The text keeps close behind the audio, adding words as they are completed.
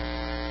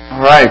All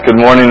right, good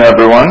morning,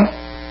 everyone.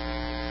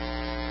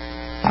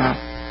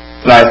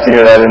 It's nice to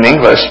hear that in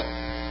English.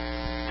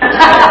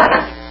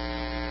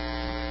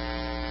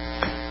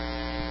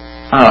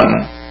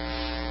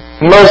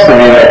 Most of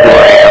you know who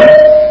I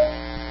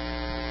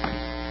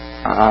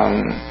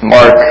am.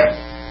 Mark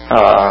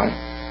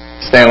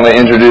Stanley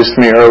introduced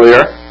me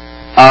earlier.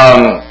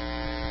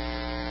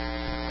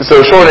 So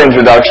a short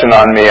introduction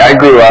on me. I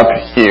grew up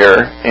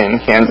here in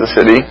Kansas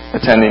City,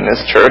 attending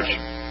this church.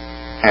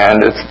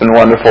 And it's been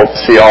wonderful to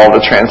see all the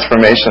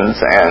transformations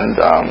and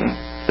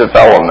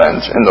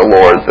development in the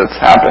Lord that's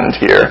happened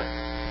here.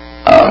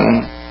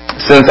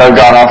 Since I've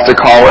gone off to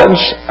college,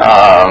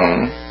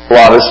 a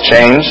lot has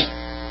changed.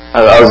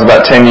 That was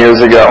about 10 years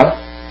ago.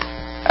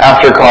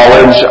 After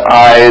college,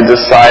 I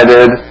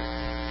decided,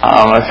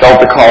 I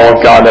felt the call of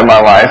God in my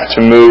life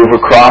to move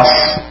across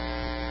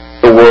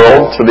the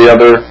world to the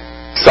other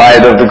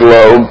side of the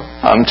globe,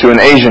 to an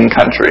Asian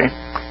country.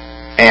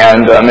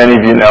 And many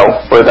of you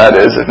know where that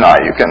is. If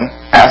not, you can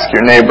ask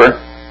your neighbor.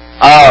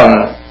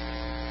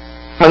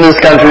 And this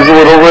country's a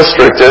little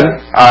restricted,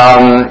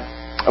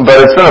 but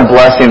it's been a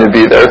blessing to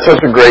be there. It's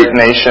such a great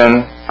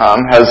nation,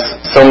 has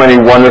so many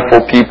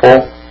wonderful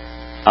people,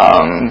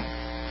 and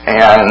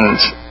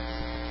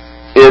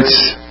it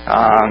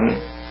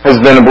has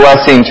been a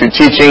blessing to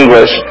teach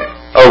English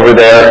over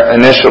there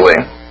initially.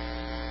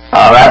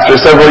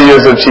 After several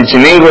years of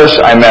teaching English,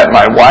 I met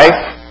my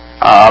wife,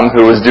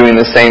 who was doing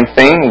the same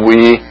thing.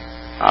 We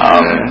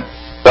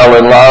fell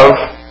in love,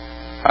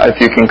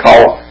 if you can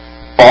call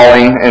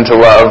falling into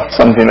love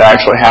something that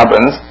actually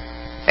happens,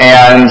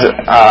 and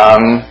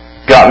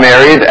got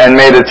married and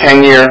made a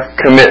 10-year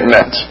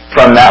commitment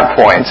from that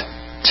point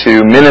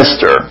to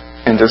minister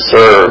and to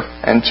serve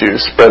and to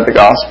spread the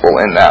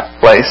gospel in that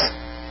place.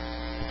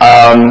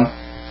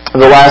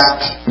 The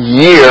last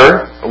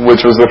year,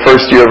 which was the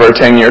first year of our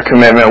 10-year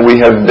commitment, we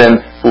have been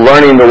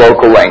learning the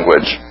local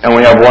language. And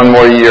we have one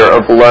more year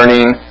of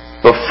learning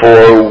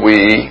before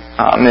we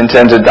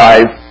intend to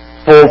dive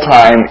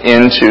full-time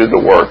into the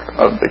work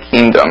of the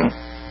kingdom.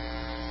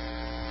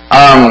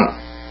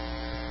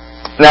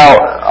 Now,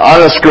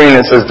 on the screen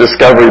it says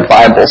Discovery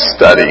Bible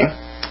Study.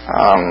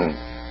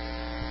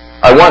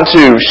 I want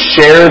to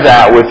share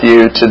that with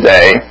you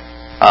today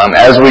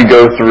as we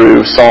go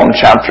through Psalm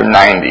chapter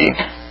 90.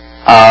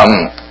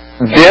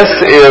 This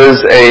is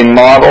a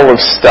model of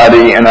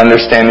study and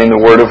understanding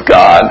the Word of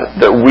God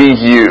that we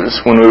use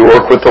when we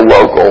work with the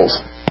locals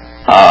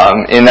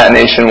in that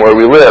nation where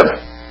we live.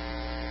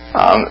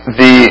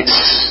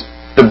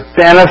 The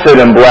benefit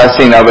and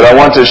blessing of it, I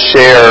want to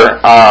share,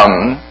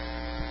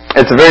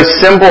 it's a very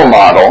simple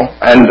model,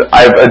 and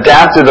I've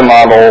adapted the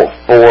model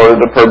for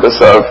the purpose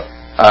of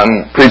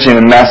preaching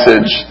a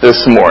message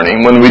this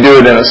morning. When we do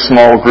it in a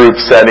small group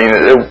setting,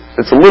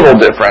 it's a little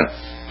different,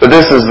 but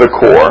this is the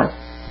core.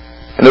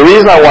 And the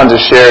reason I wanted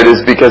to share it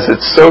is because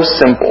it's so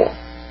simple.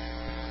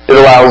 It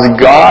allows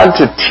God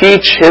to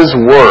teach His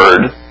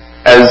Word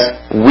as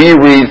we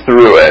read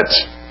through it.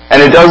 And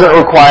it doesn't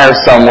require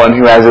someone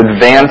who has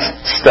advanced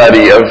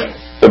study of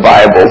the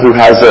Bible, who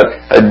has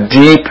a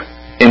deep,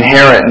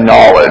 inherent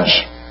knowledge.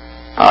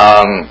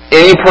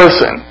 Any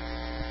person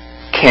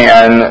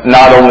can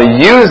not only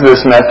use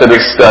this method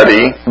of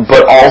study,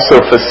 but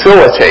also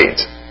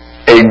facilitate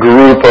a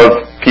group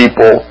of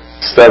people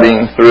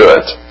studying through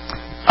it.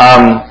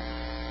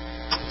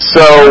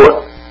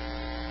 So,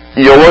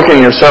 you'll look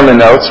in your sermon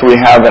notes, we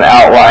have an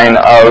outline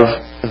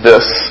of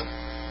this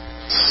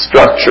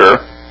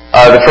structure.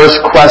 The first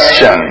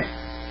question,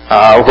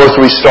 of course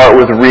we start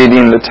with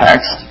reading the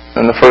text.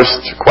 And the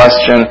first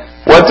question,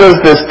 what does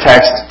this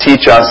text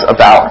teach us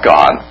about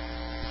God?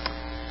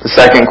 The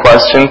second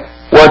question,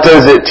 what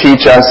does it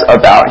teach us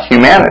about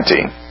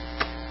humanity?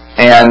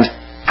 And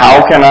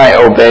how can I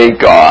obey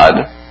God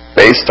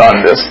based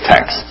on this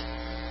text?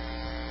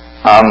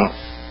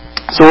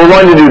 So we're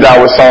going to do that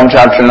with Psalm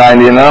chapter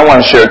 90, and then I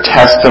want to share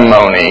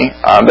testimony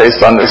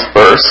based on this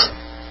verse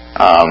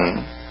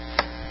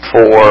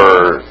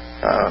for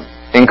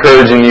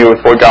encouraging you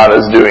with what God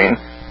is doing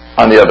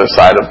on the other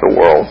side of the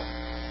world.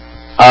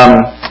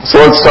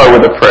 So let's start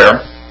with a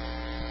prayer.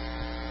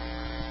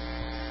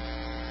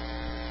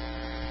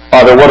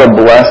 Father, what a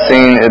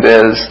blessing it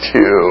is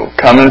to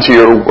come into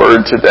your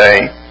Word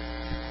today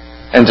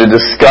and to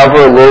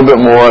discover a little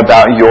bit more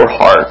about your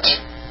heart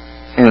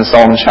in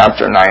Psalm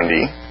chapter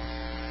 90.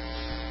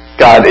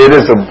 God, it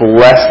is a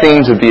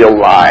blessing to be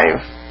alive,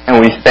 and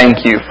we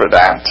thank you for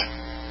that.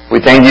 We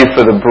thank you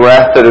for the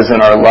breath that is in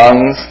our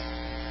lungs,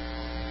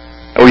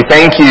 and we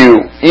thank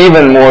you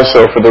even more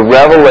so for the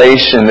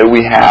revelation that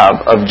we have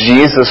of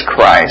Jesus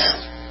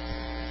Christ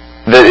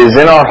that is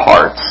in our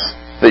hearts,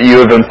 that you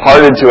have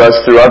imparted to us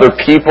through other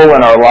people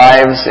in our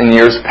lives in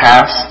years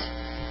past,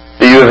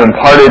 that you have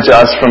imparted to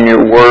us from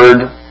your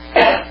Word,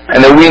 and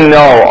that we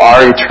know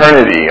our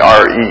eternity,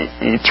 our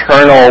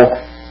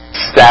eternal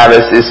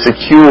status is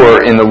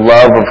secure in the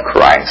love of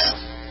Christ,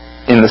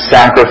 in the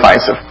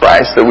sacrifice of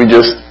Christ that we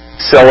just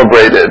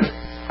celebrated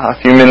a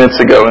few minutes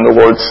ago in the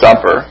Lord's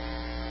Supper.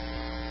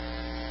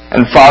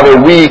 And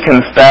Father, we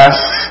confess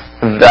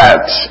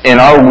that in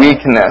our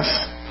weakness,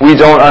 we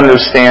don't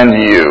understand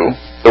you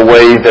the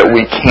way that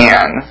we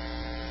can,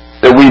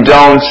 that we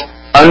don't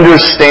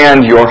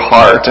understand your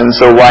heart. And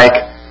so like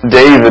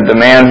David, the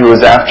man who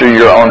was after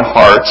your own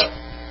heart,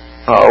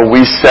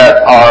 we set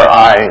our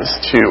eyes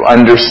to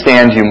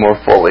understand you more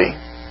fully.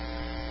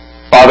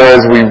 Father,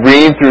 as we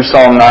read through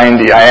Psalm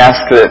 90, I ask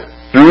that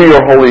through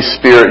your Holy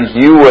Spirit,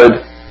 you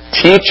would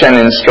teach and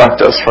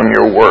instruct us from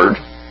your word.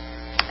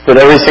 That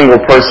every single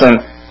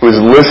person who is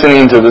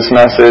listening to this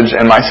message,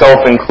 and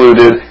myself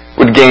included,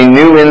 would gain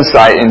new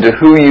insight into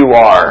who you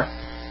are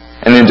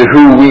and into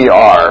who we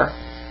are,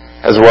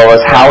 as well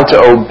as how to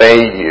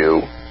obey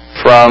you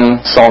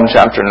from Psalm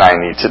chapter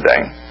 90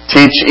 today.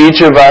 Teach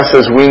each of us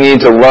as we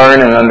need to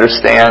learn and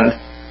understand,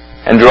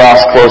 and draw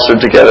us closer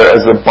together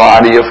as the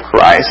body of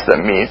Christ that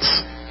meets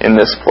in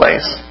this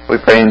place. We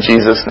pray in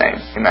Jesus'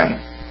 name. Amen.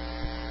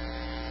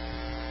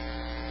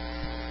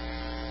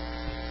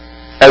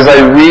 As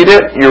I read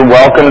it, you're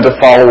welcome to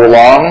follow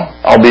along.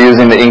 I'll be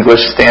using the English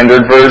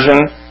Standard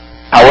Version.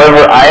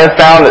 However, I have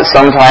found that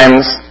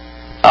sometimes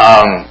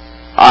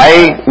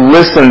I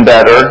listen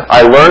better,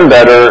 I learn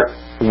better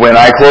when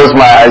I close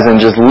my eyes and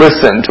just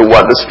listen to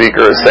what the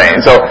speaker is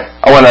saying. So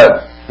I want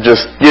to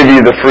just give you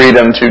the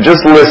freedom to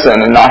just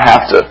listen and not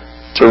have to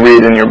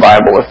read in your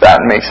Bible if that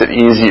makes it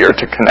easier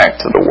to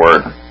connect to the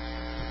Word.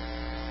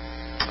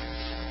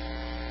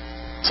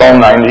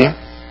 Psalm 90.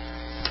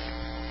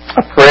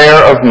 A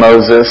prayer of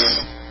Moses,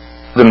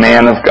 the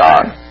man of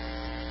God.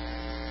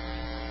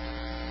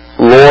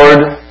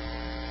 Lord,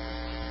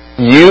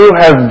 you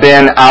have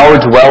been our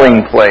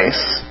dwelling place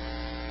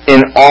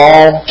in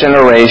all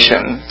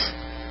generations.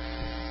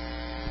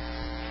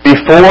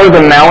 Before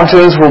the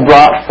mountains were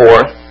brought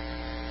forth,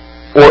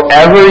 or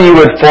ever you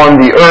had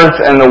formed the earth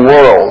and the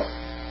world,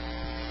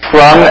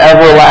 from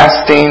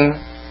everlasting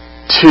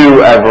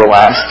to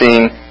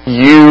everlasting,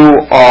 you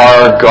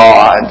are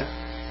God.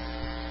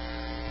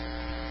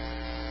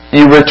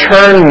 You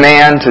return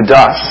man to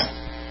dust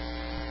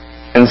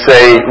and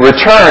say,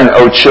 return,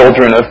 O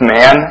children of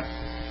man.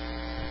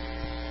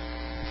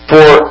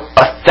 For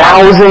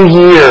 1,000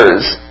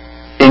 years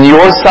in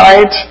your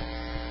sight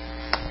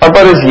are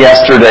but as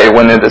yesterday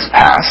when it is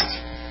past,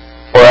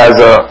 or as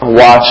a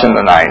watch in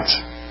the night.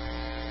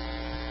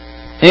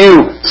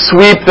 You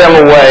sweep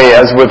them away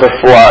as with a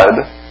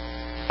flood.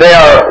 They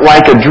are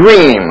like a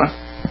dream,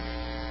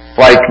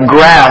 like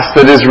grass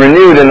that is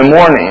renewed in the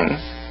morning.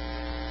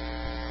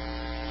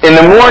 In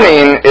the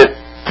morning, it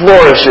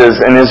flourishes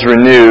and is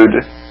renewed.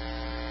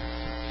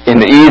 In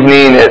the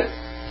evening, it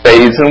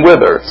fades and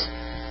withers.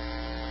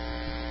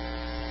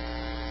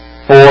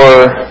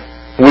 For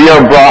we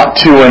are brought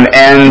to an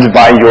end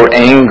by your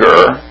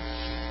anger.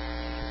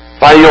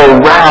 By your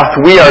wrath,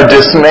 we are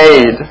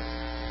dismayed.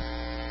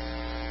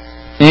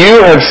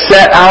 You have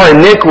set our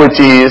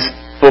iniquities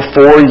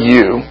before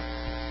you,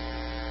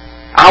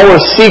 our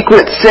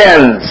secret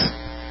sins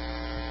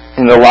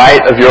in the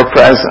light of your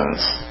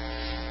presence.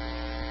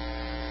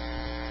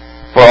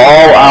 For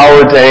all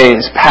our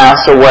days pass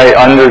away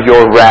under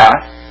your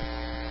wrath.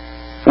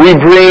 We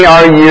bring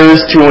our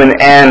years to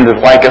an end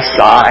like a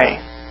sigh.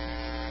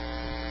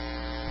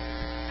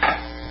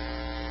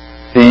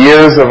 The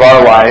years of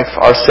our life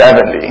are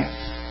 70,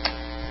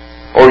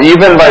 or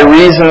even by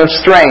reason of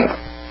strength,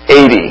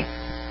 80.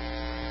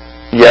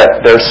 Yet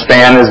their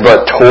span is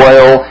but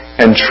toil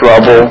and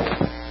trouble.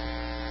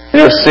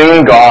 They are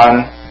soon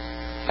gone,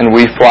 and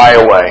we fly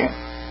away.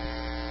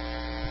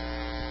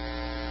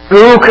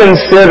 Who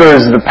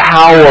considers the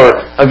power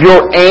of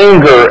your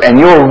anger and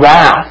your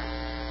wrath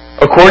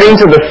according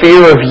to the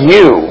fear of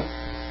you?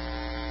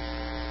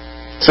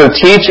 So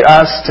teach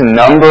us to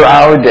number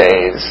our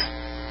days,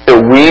 that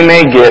we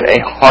may get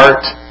a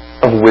heart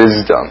of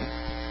wisdom.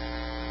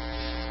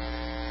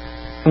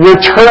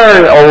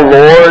 Return, O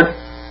Lord.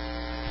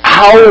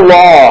 How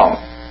long?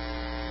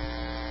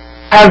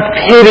 Have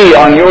pity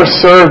on your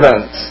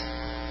servants.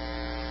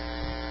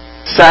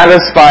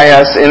 Satisfy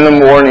us in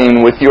the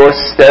morning with your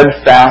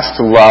steadfast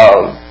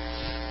love,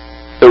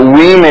 that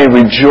we may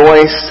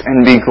rejoice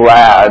and be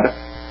glad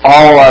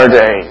all our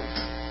days.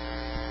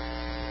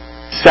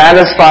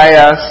 Satisfy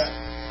us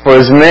for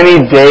as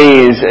many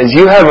days as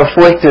you have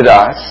afflicted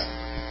us,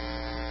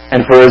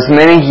 and for as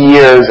many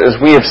years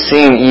as we have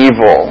seen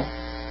evil.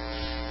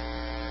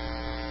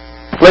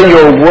 Let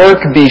your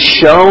work be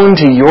shown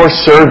to your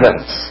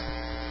servants,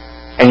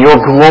 and your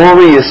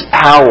glorious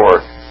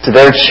power to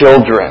their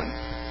children.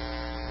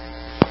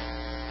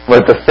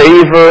 Let the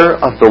favor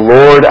of the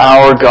Lord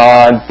our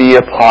God be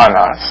upon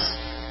us,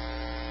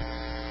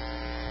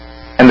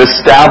 and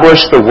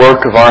establish the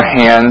work of our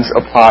hands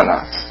upon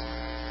us.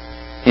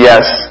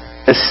 Yes,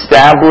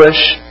 establish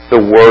the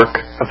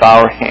work of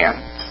our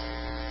hands.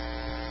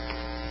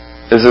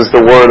 This is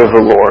the word of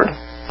the Lord.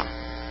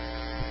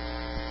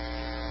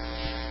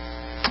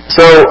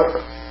 So,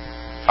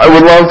 I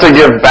would love to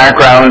give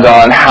background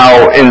on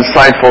how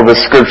insightful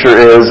this scripture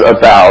is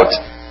about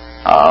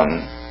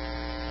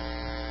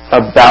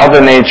the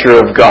nature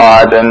of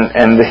God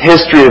and the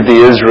history of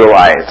the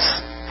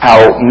Israelites.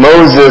 How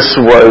Moses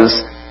was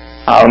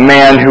a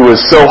man who was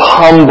so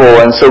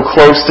humble and so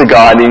close to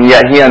God, and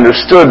yet he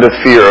understood the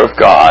fear of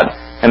God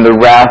and the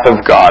wrath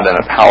of God in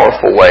a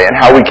powerful way, and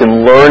how we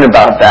can learn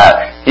about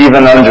that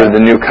even under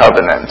the new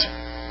covenant.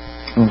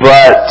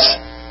 But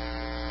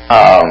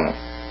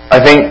I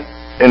think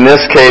in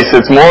this case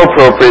it's more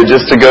appropriate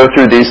just to go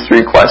through these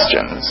three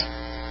questions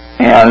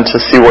and to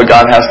see what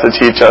God has to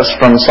teach us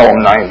from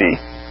Psalm 90.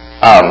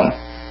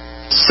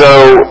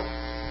 So,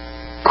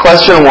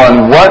 question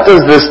 1, what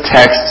does this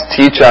text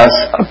teach us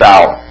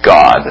about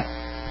God?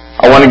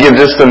 I want to give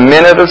just a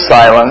minute of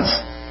silence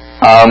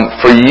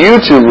for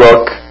you to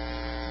look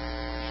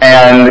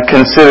and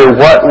consider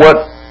what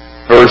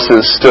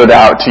verses stood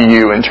out to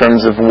you in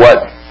terms of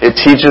what it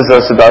teaches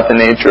us about the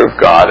nature of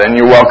God. And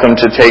you're welcome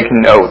to take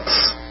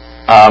notes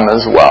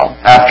as well.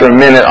 After a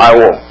minute, I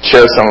will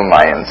share some of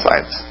my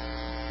insights.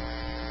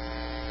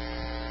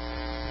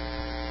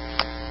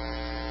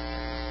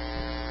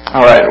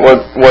 All right,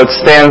 what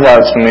stands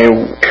out to me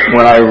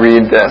when I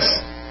read this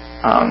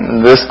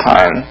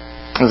time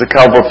is a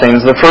couple of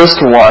things. The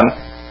first one,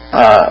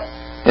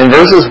 in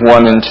verses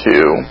 1 and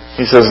 2,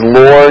 he says,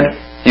 Lord,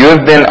 you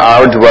have been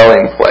our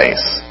dwelling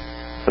place,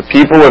 the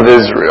people of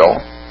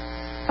Israel,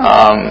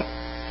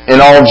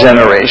 in all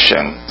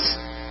generations.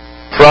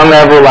 From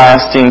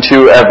everlasting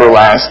to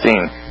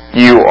everlasting,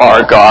 you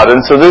are God.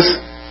 And so this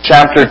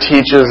chapter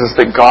teaches us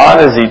that God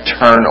is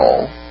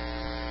eternal.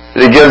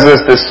 It gives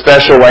us this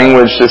special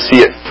language to see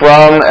it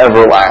from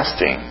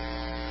everlasting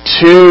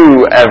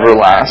to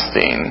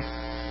everlasting.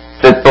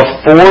 That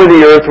before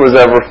the earth was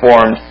ever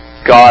formed,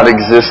 God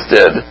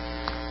existed.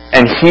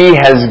 And He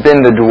has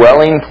been the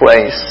dwelling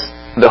place,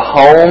 the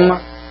home,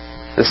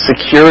 the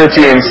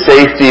security and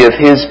safety of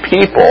His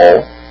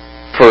people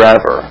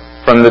forever.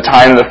 From the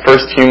time the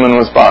first human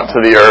was brought to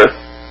the earth,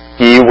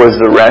 He was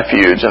the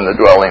refuge and the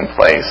dwelling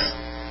place.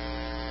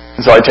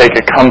 And so I take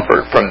a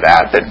comfort from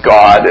that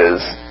God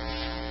is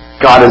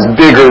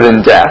bigger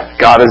than death.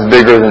 God is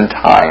bigger than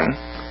time.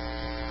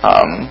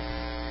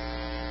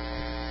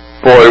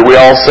 We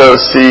also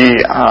see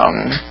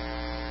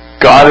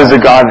God is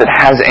a God that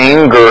has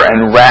anger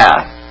and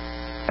wrath.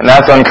 And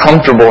that's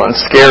uncomfortable and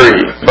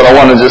scary. But I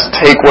want to just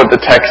take what the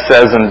text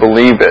says and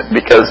believe it,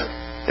 because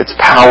it's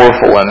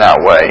powerful in that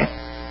way.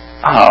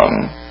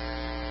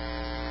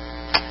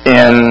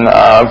 In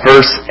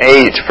verse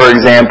 8, for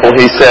example,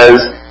 he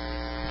says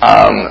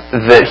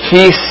that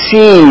He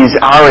sees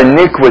our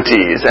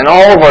iniquities and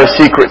all of our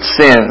secret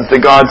sins,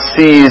 that God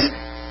sees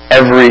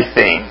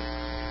everything.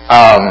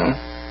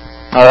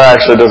 That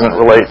actually doesn't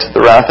relate to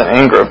the wrath and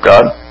anger of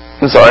God.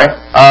 I'm sorry.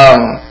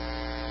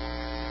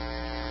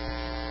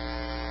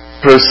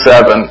 Verse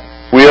 7,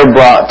 we are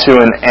brought to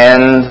an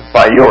end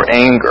by your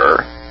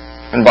anger,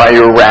 and by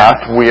your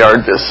wrath we are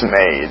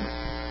dismayed.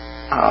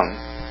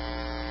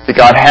 That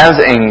God has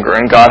anger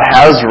and God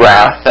has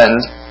wrath,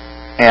 and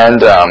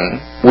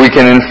we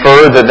can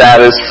infer that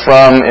is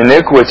from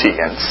iniquity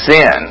and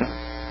sin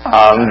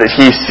that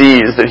He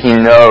sees, that He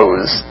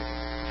knows.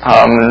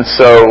 And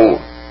so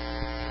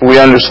we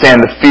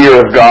understand the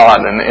fear of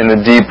God in a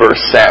deeper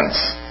sense,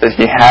 that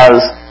He has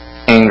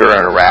anger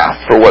and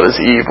wrath for what is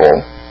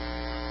evil.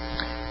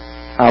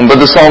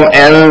 But the psalm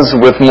ends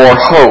with more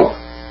hope.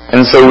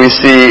 And so we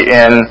see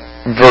in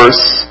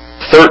verse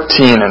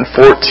 13 and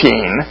 14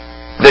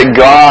 that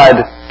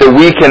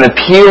we can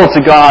appeal to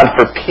God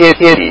for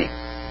pity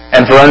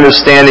and for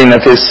understanding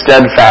of His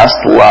steadfast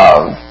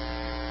love.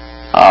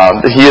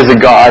 That He is a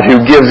God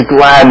who gives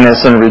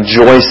gladness and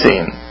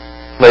rejoicing,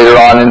 later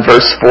on in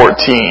verse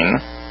 14.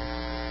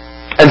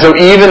 And so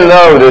even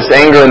though this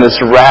anger and this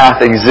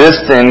wrath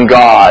exists in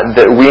God,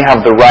 that we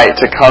have the right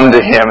to come to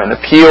Him and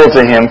appeal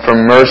to Him for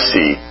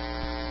mercy,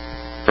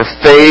 for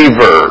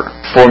favor,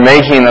 for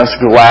making us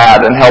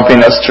glad and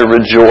helping us to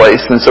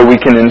rejoice. And so we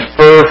can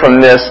infer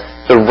from this,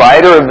 the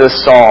writer of this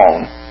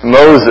psalm,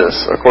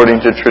 Moses,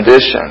 according to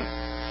tradition,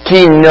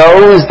 he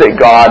knows that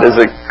God is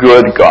a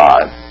good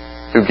God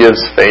who gives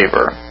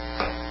favor.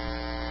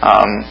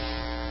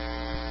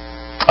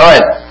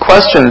 Alright,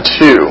 question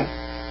 2.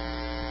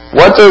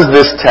 What does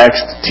this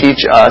text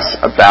teach us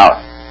about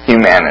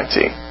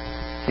humanity?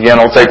 Again,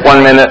 I'll take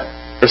 1 minute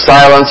for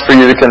silence for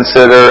you to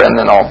consider, and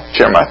then I'll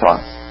share my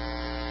thoughts.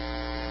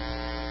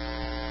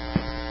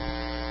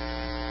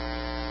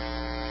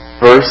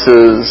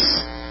 Verses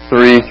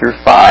 3 through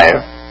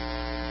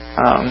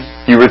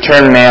 5. You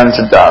return man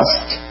to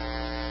dust.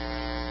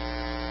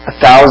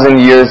 1,000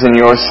 years in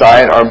your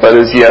sight are but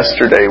as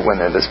yesterday when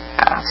it is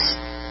past.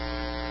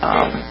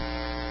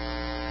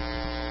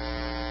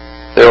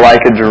 They're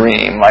like a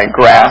dream, like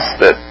grass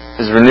that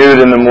is renewed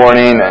in the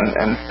morning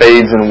and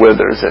fades and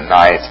withers at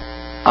night.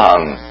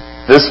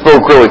 This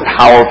spoke really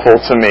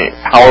powerfully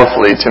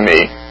to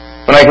me.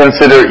 When I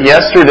consider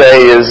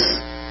yesterday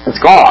it's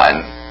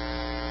gone.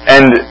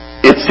 And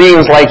it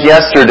seems like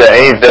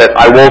yesterday that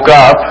I woke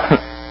up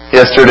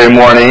yesterday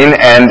morning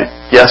and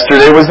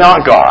yesterday was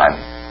not gone.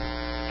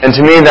 And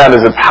to me that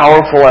is a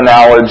powerful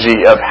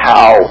analogy of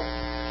how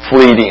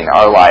fleeting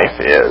our life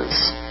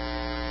is.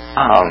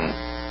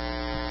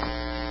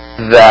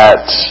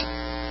 That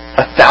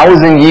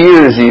 1,000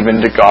 years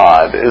even to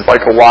God is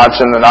like a watch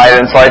in the night.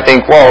 And so I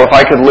think, well, if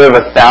I could live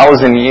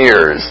 1,000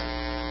 years,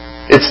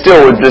 it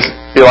still would just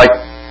be like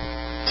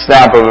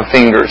snap of the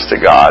fingers to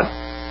God.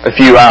 A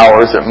few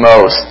hours at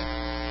most.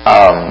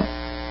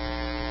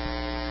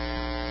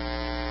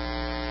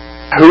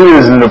 Who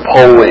is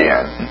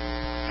Napoleon?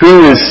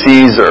 Who is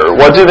Caesar?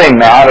 What do they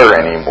matter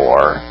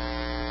anymore?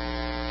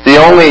 The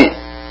only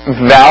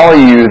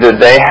value that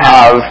they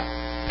have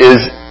is,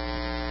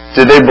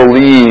 did they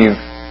believe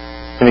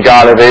in the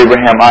God of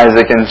Abraham,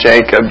 Isaac, and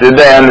Jacob? Did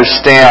they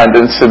understand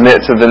and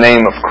submit to the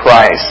name of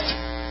Christ?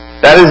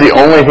 That is the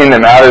only thing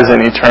that matters in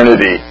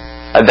eternity.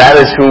 That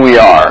is who we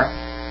are.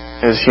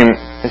 As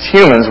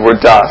humans, we're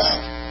dust.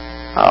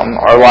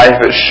 Our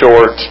life is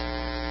short,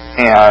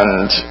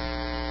 and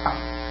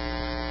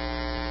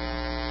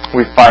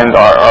we find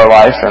our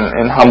life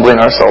in humbling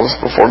ourselves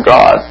before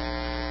God.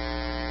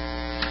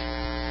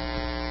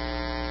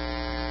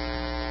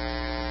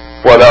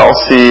 What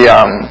else?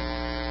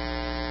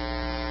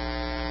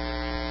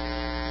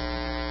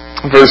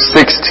 Verse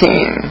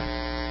 16,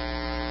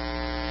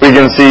 we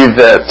can see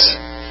that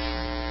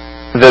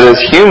as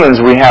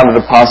humans we have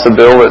the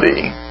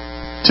possibility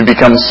to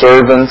become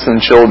servants and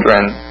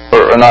children,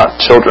 or not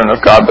children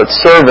of God, but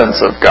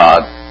servants of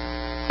God.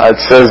 It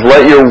says,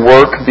 let your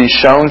work be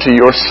shown to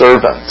your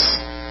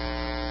servants,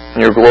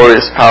 and your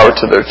glorious power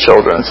to their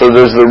children. So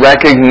there's the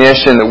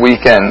recognition that we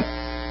can,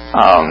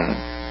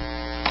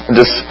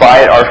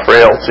 despite our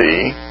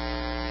frailty,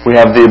 we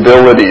have the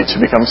ability to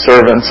become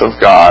servants of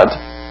God.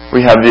 We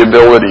have the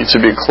ability to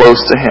be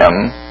close to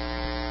Him.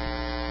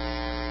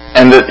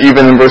 And that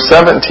even in verse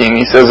 17,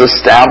 he says,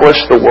 establish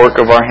the work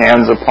of our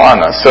hands upon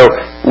us. So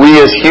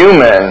we as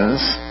humans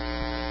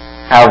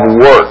have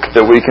work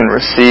that we can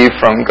receive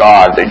from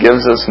God that gives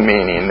us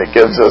meaning, that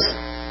gives us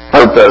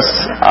purpose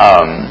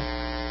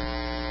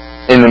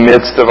in the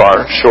midst of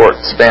our short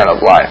span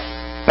of life.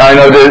 Now I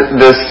know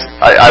that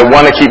I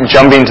want to keep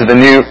jumping to the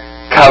new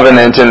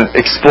covenant and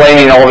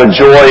explaining all the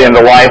joy and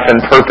the life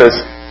and purpose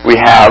we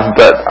have,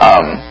 but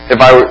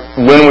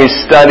when we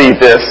study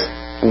this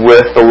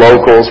with the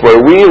locals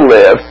where we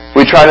live,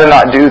 we try to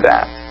not do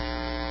that.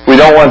 We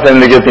don't want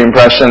them to get the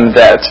impression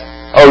that,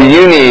 oh,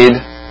 you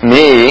need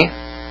me,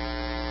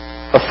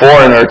 a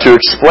foreigner, to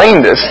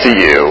explain this to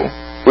you.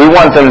 We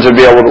want them to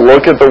be able to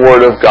look at the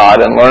Word of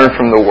God and learn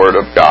from the Word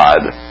of God,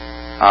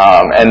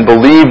 and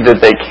believe that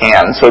they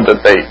can, so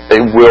that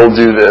they will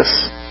do this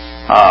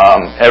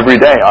every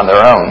day on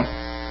their own.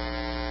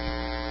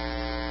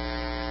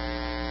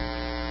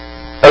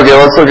 Okay,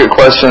 let's look at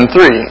question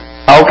 3.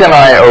 How can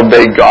I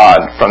obey God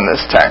from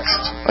this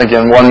text?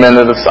 Again, 1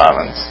 minute of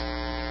silence.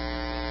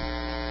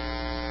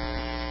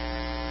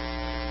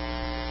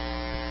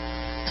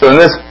 So in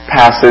this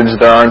passage,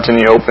 there aren't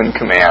any open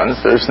commands.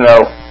 There's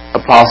no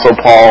Apostle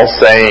Paul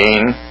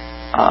saying,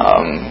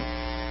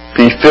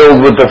 be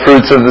filled with the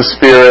fruits of the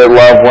Spirit,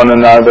 love one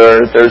another.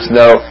 There's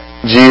no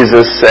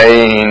Jesus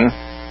saying,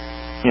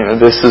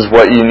 this is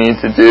what you need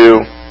to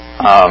do.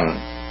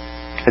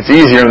 It's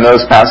easier in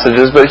those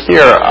passages, but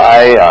here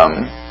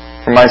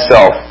for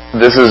myself,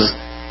 this is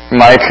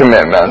my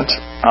commitment.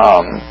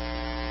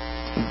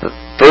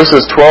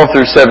 Verses 12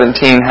 through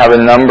 17 have a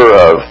number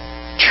of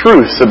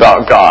truths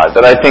about God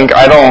that I think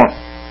I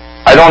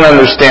don't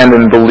understand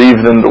and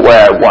believe them the way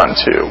I want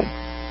to.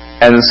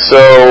 And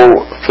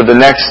so for the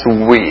next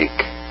week,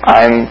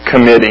 I'm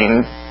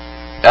committing,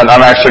 and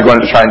I'm actually going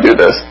to try and do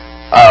this,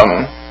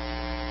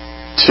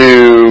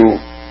 to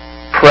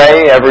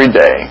pray every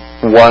day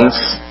once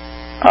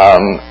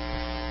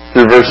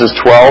through verses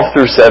 12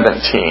 through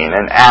 17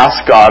 and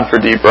ask God for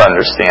deeper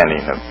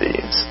understanding of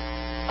these.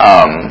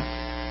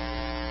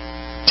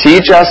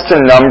 Teach us to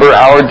number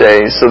our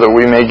days so that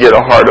we may get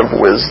a heart of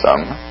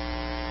wisdom.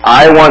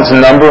 I want to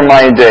number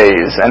my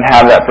days and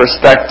have that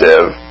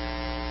perspective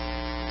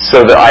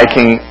so that I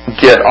can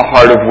get a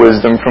heart of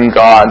wisdom from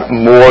God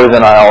more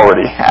than I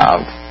already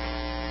have.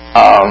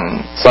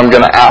 So I'm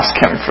going to ask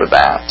Him for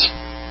that.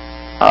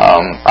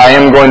 I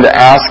am going to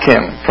ask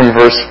Him from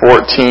verse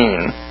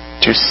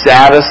 14 to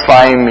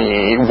satisfy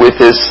me with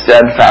His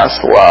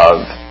steadfast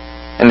love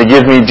and to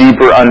give me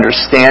deeper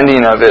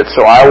understanding of it,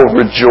 so I will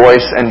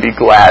rejoice and be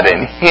glad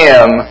in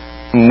Him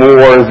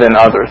more than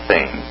other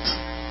things,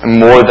 and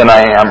more than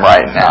I am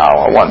right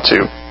now. I want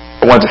to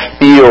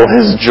feel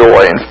His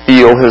joy and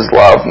feel His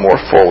love more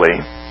fully.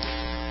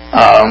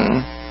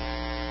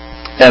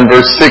 And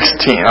verse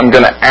 16, I'm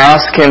going to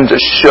ask Him to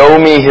show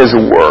me His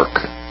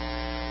work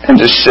and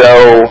to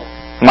show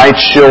my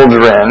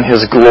children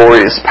His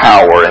glorious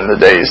power in the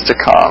days to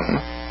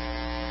come.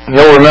 And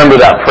He'll remember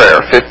that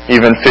prayer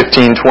even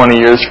 15, 20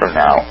 years from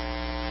now.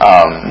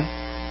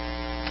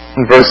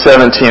 In verse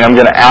 17, I'm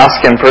going to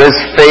ask Him for His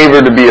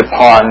favor to be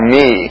upon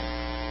me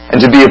and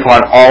to be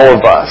upon all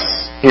of us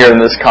here in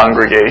this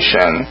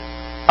congregation,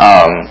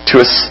 to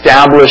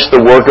establish the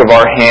work of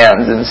our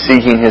hands in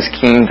seeking His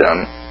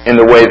kingdom in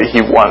the way that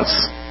He wants,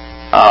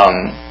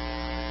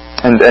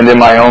 and in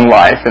my own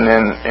life and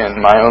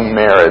in my own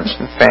marriage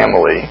and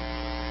family.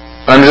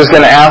 I'm just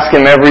going to ask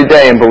Him every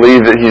day and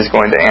believe that He's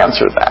going to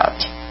answer that.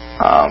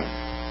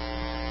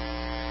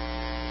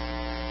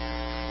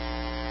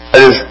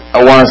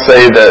 I want to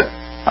say that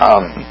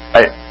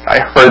I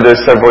heard this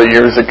several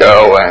years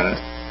ago, and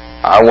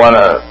I want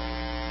to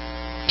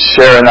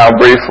share now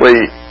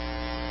briefly.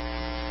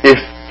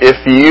 If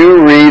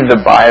you read the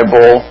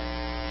Bible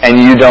and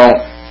you don't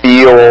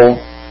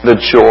feel the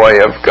joy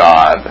of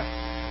God,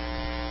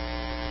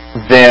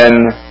 then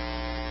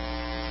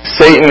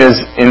Satan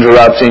is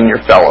interrupting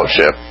your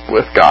fellowship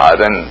with God.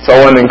 And so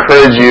I want to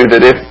encourage you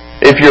that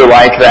if you're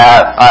like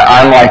that,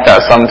 I'm like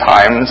that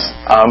sometimes,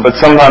 but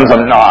sometimes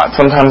I'm not.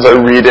 Sometimes I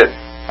read it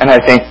and I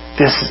think,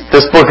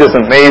 this book is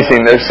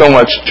amazing. There's so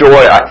much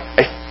joy.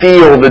 I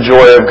feel the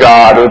joy of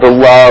God, or the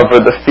love,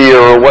 or the fear,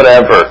 or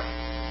whatever.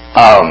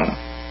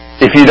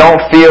 If you don't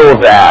feel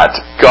that,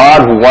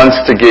 God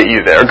wants to get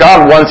you there.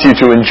 God wants you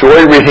to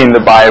enjoy reading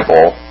the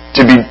Bible,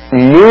 to be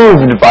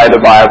moved by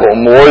the Bible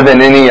more than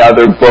any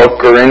other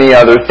book or any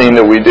other thing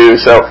that we do.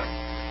 So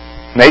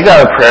make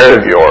that a prayer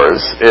of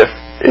yours. If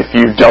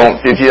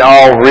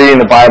reading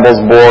the Bible's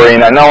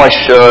boring. I know I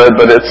should,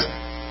 but it's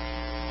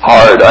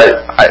hard.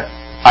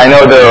 I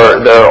know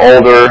there are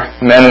older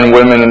men and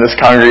women in this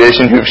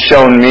congregation who've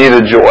shown me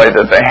the joy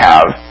that they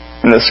have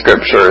in the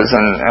Scriptures,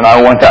 and I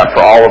want that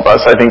for all of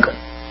us. I think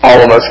all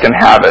of us can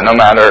have it, no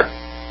matter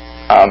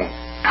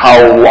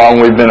how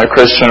long we've been a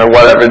Christian or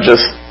whatever.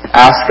 Just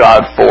ask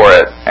God for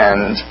it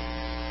and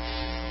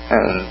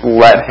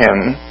let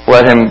Him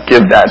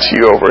give that to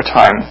you over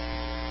time.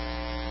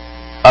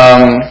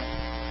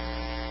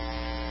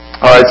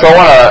 All right, so I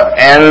want to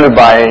end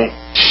by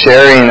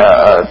sharing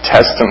a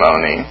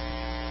testimony.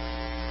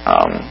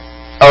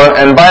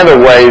 And by the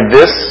way,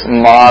 this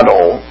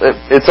model,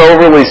 it's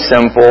overly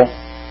simple,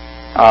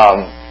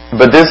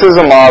 but this is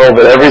a model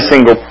that every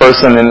single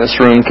person in this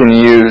room can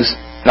use,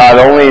 not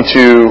only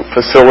to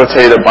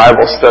facilitate a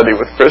Bible study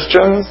with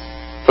Christians,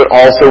 but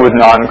also with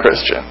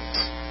non-Christians.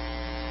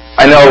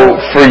 I know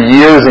for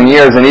years and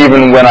years, and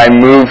even when I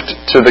moved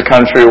to the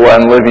country where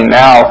I'm living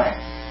now,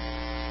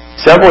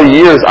 several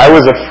years I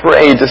was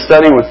afraid to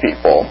study with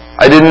people.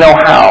 I didn't know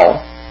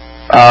how.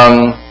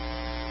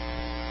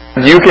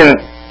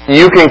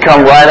 You can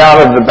come right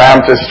out of the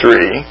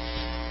baptistry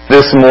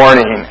this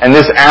morning and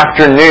this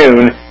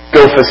afternoon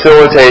go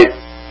facilitate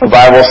a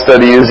Bible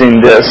study using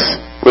this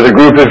with a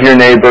group of your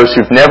neighbors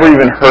who've never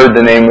even heard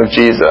the name of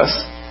Jesus,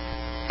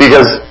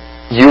 because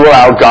you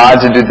allow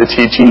God to do the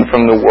teaching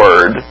from the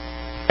Word,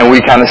 and we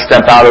kind of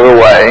step out of the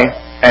way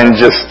and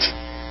just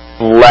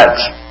let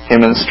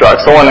Him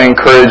instruct. So I want to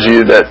encourage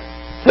you that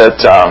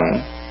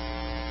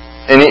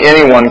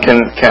anyone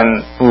can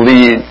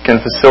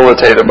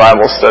facilitate a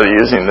Bible study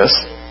using this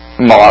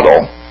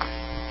model.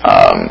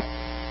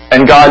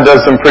 And God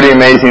does some pretty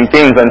amazing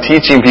things on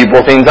teaching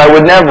people things I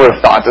would never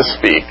have thought to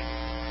speak.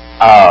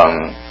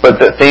 But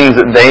the things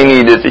that they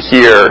needed to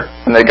hear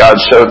and that God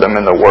showed them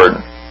in the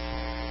Word.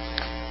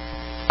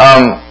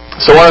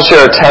 So I want to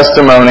share a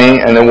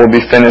testimony, and then we'll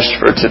be finished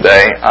for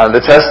today.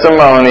 The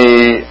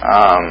testimony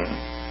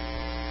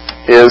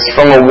is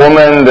from a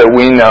woman that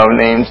we know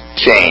named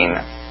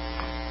Jane.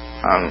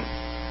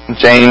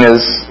 Jane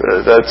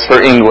that's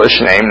her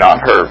English name, not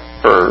her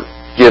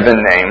given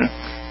name.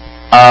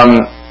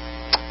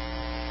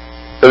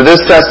 So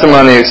this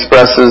testimony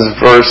expresses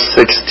verse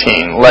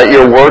 16. Let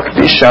your work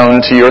be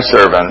shown to your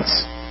servants,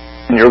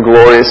 and your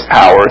glorious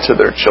power to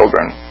their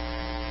children.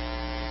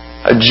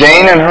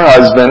 Jane and her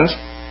husband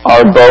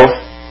are both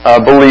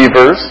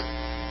believers,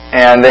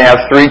 and they have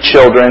 3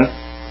 children.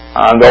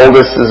 The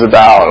oldest is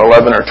about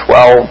 11 or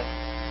 12.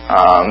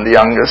 The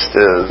youngest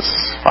is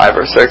 5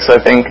 or 6, I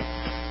think.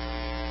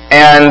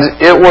 And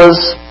it was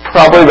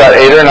probably about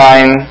 8 or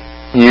 9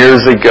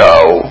 years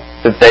ago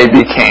that they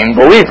became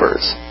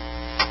believers.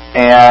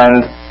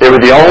 And they were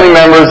the only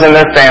members in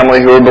their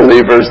family who were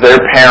believers.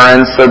 Their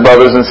parents, their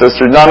brothers and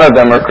sisters, none of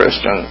them are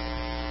Christians.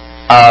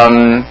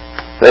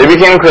 They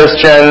became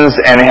Christians,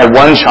 and they had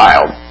 1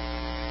 child.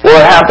 Well,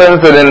 it happens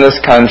that in this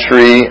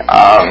country,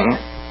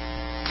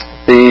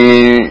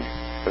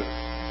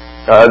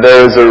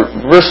 there's a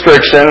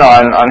restriction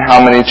on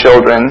how many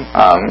children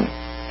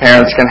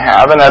parents can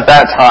have, and at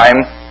that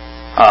time,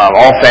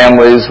 all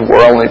families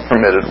were only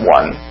permitted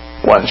one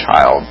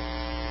child.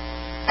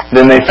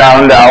 Then they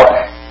found out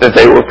that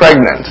they were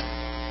pregnant,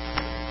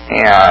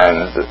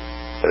 and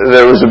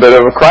there was a bit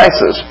of a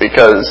crisis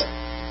because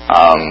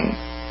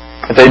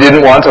they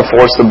didn't want a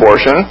forced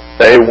abortion.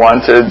 They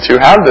wanted to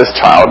have this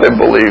child. They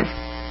believed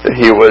that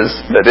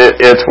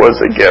it was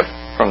a gift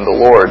from the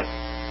Lord.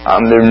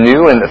 They're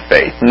new in the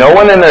faith. No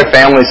one in their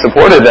family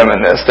supported them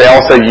in this. They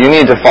all said, you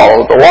need to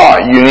follow the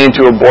law. You need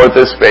to abort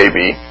this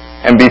baby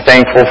and be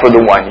thankful for the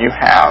one you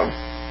have.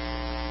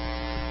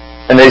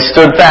 And they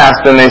stood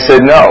fast and they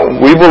said, no,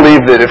 we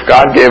believe that if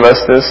God gave us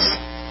this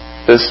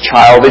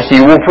child, that He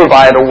will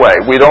provide a way.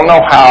 We don't know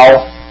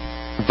how,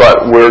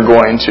 but we're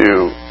going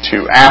to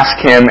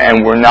ask Him,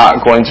 and we're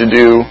not going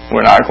to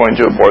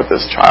abort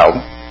this child.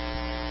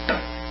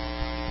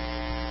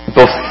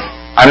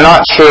 I'm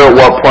not sure at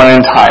what point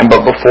in time,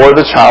 but before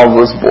the child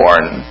was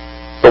born,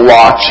 the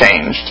law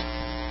changed.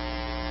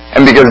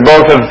 And because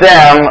both of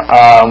them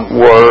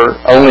were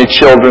only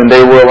children,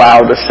 they were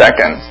allowed a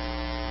second.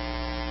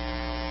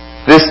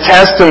 This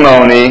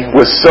testimony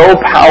was so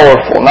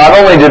powerful. Not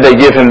only did they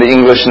give him the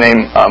English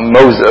name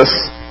Moses,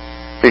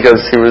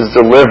 because he was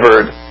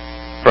delivered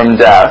from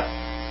death,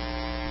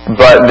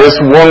 but this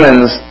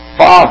woman's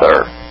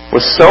father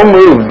was so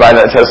moved by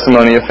that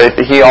testimony of faith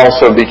that he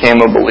also became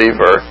a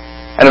believer.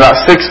 And about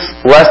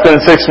less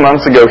than 6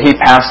 months ago, he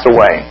passed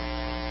away.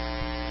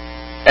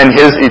 And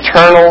his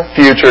eternal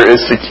future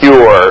is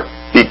secure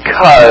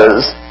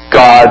because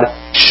God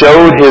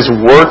showed his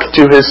work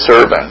to his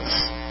servants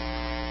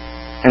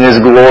and his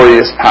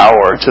glorious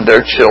power to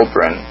their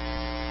children.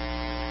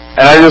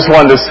 And I just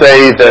wanted to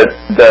say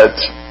that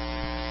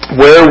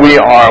where we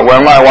are,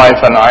 where my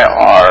wife and I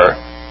are,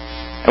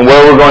 and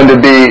where we're going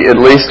to be at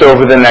least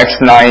over the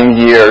next 9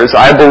 years,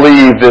 I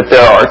believe that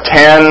there are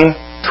 10,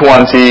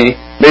 20,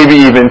 maybe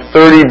even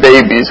 30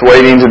 babies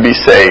waiting to be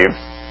saved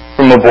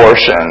from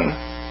abortion,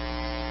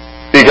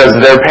 because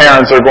their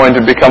parents are going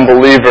to become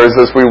believers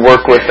as we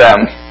work with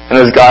them and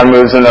as God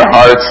moves in their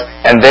hearts,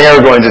 and they are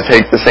going to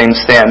take the same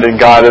stand, and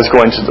God is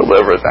going to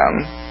deliver them.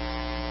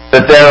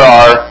 That there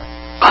are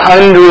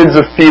hundreds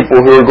of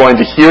people who are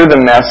going to hear the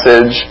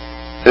message,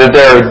 that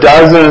there are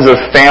dozens of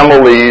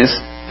families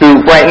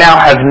who right now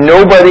have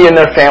nobody in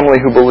their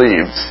family who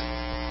believes.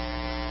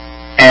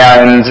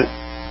 And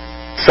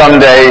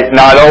someday,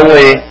 not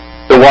only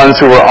the ones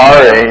who are our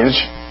age,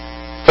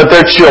 but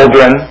their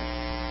children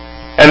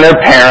and their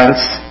parents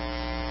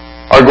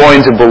are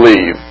going to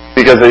believe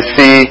because they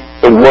see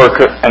the work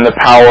and the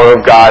power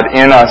of God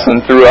in us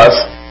and through us.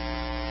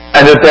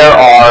 And that there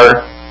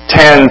are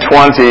 10,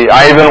 20,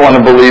 I even want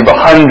to believe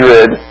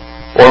 100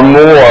 or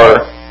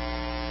more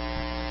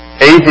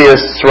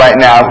atheists right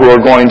now who are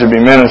going to be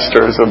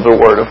ministers of the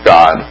Word of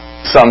God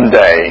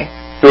someday,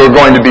 who are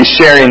going to be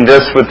sharing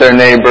this with their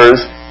neighbors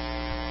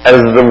as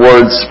the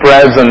Word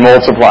spreads and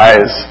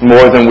multiplies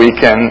more than we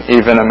can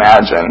even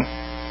imagine.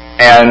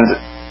 And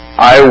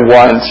I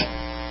want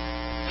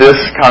this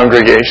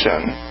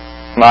congregation,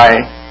 my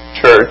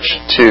church,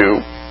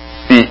 to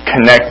be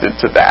connected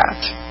to that.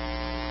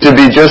 To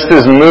be just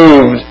as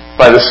moved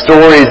by the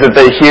stories that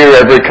they hear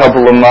every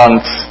couple of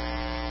months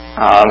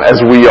as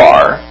we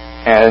are.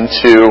 And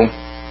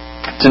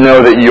to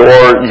know that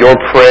your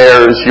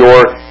prayers,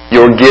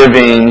 your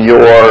giving,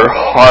 your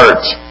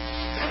heart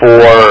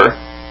for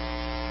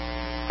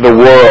the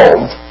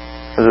world,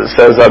 as it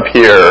says up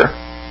here,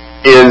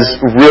 is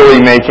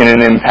really making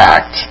an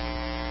impact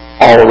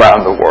all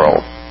around the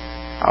world.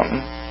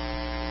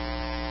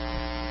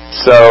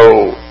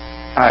 So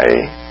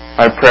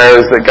my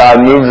prayer is that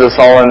God moves us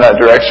all in that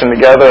direction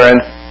together,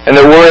 and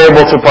that we're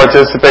able to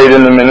participate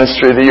in the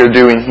ministry that you're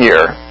doing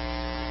here,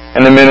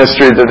 and the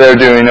ministry that they're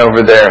doing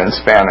over there in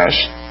Spanish,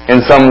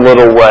 in some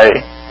little way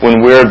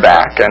when we're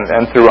back and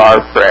through our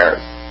prayers.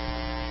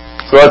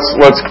 So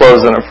let's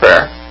close in a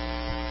prayer.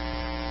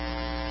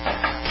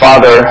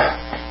 Father,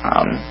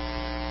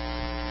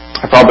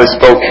 I probably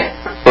spoke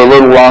for a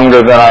little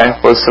longer than I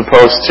was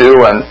supposed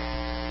to, and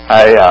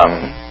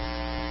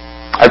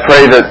I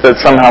pray that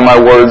somehow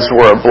my words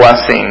were a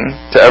blessing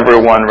to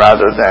everyone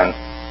rather than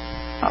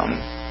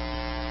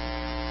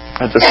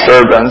a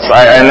disturbance.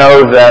 I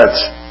know that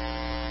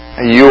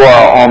you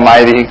are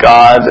Almighty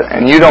God,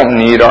 and you don't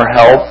need our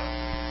help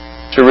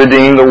to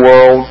redeem the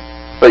world,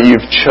 but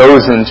you've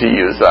chosen to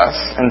use us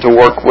and to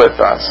work with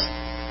us,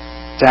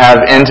 to have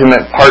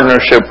intimate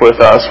partnership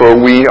with us where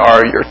we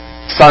are your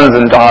sons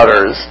and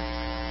daughters,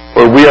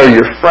 where we are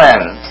your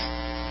friends.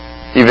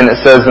 Even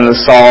it says in the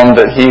Psalm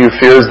that he who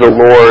fears the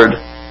Lord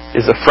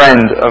is a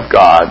friend of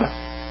God.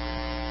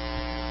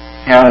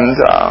 And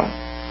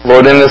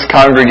Lord, in this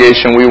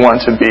congregation we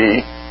want to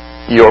be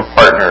your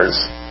partners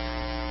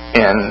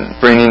in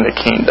bringing the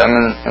kingdom.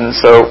 And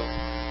so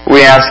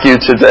we ask you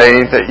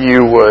today that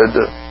you would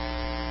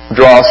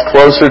draw us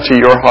closer to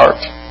your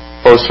heart,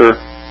 closer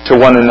to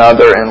one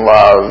another in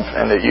love,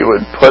 and that you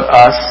would put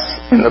us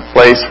in the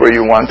place where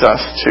you want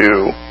us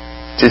to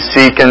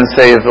seek and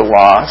save the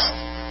lost,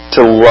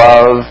 to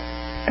love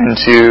and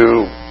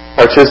to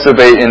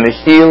participate in the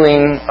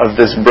healing of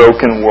this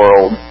broken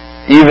world,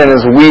 even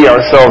as we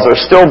ourselves are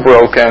still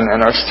broken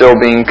and are still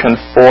being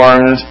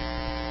conformed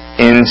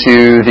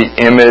into the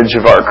image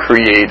of our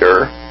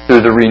Creator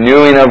through the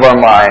renewing of our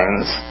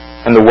minds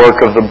and the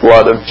work of the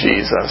blood of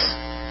Jesus.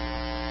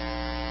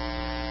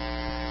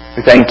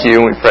 We thank you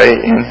and we pray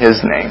in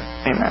His name.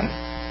 Amen.